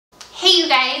Hey you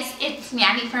guys, it's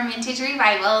Mandy from Vintage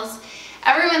Revivals.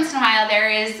 Every once in a while there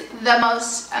is the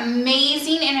most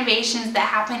amazing innovations that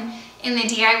happen in the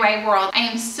DIY world. I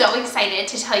am so excited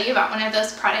to tell you about one of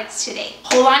those products today.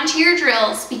 Hold on to your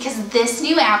drills because this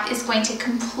new app is going to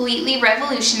completely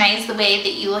revolutionize the way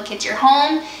that you look at your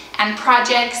home and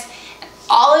projects,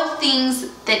 all of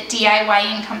things that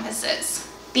DIY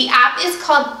encompasses. The app is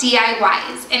called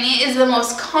DIYZ and it is the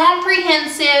most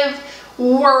comprehensive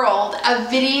world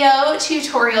of video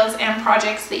tutorials and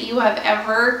projects that you have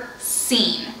ever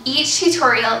seen. Each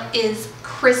tutorial is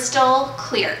crystal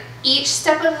clear. Each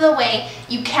step of the way,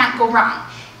 you can't go wrong.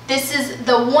 This is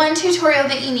the one tutorial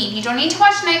that you need. You don't need to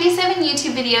watch 97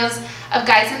 YouTube videos of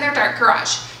guys in their dark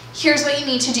garage. Here's what you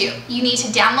need to do. You need to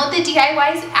download the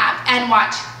DIYZ app and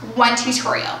watch one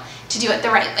tutorial to do it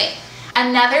the right way.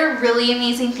 Another really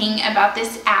amazing thing about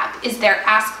this app is their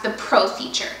Ask the Pro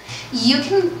feature. You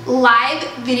can live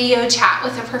video chat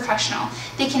with a professional.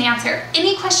 They can answer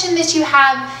any question that you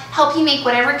have, help you make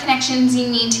whatever connections you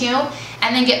need to,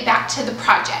 and then get back to the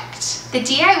project. The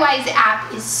DIYZ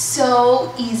app is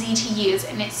so easy to use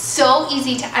and it's so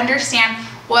easy to understand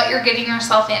what you're getting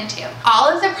yourself into. All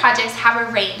of the projects have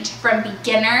a range from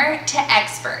beginner to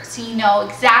expert, so you know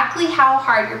exactly how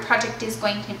hard your project is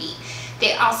going to be.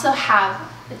 They also have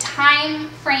the time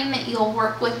frame that you'll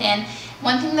work within.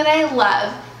 One thing that I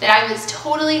love that I was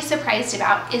totally surprised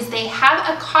about is they have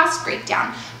a cost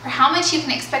breakdown for how much you can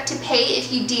expect to pay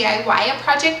if you DIY a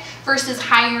project versus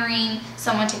hiring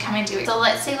someone to come and do it. So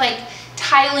let's say like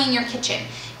tiling your kitchen.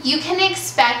 You can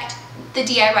expect the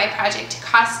DIY project to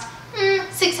cost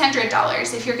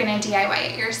 $600 if you're going to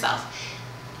DIY it yourself.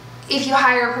 If you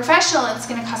hire a professional, it's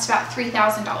going to cost about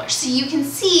 $3,000. So you can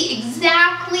see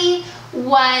exactly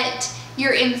what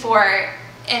you're in for,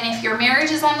 and if your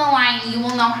marriage is on the line, you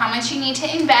will know how much you need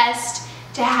to invest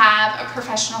to have a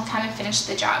professional come and finish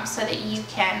the job so that you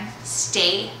can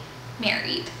stay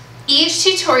married. Each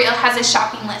tutorial has a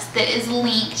shopping list that is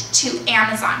linked to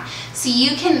Amazon, so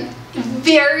you can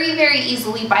very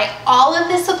easily buy all of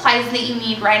the supplies that you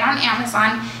need right on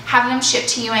Amazon, have them shipped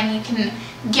to you, and you can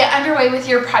get underway with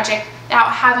your project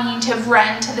without having to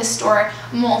run to the store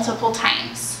multiple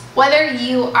times. Whether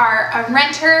you are a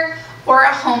renter or a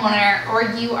homeowner, or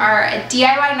you are a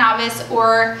DIY novice,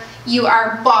 or you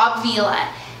are Bob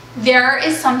Vila, there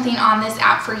is something on this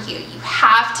app for you. You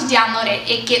have to download it.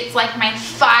 It gets like my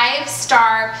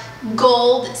 5-star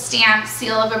gold stamp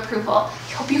seal of approval.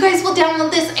 I hope you guys will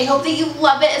download this. I hope that you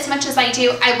love it as much as I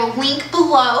do. I will link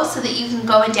below so that you can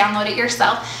go and download it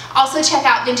yourself. Also check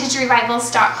out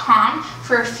vintagerevivals.com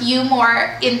for a few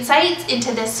more insights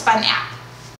into this fun app.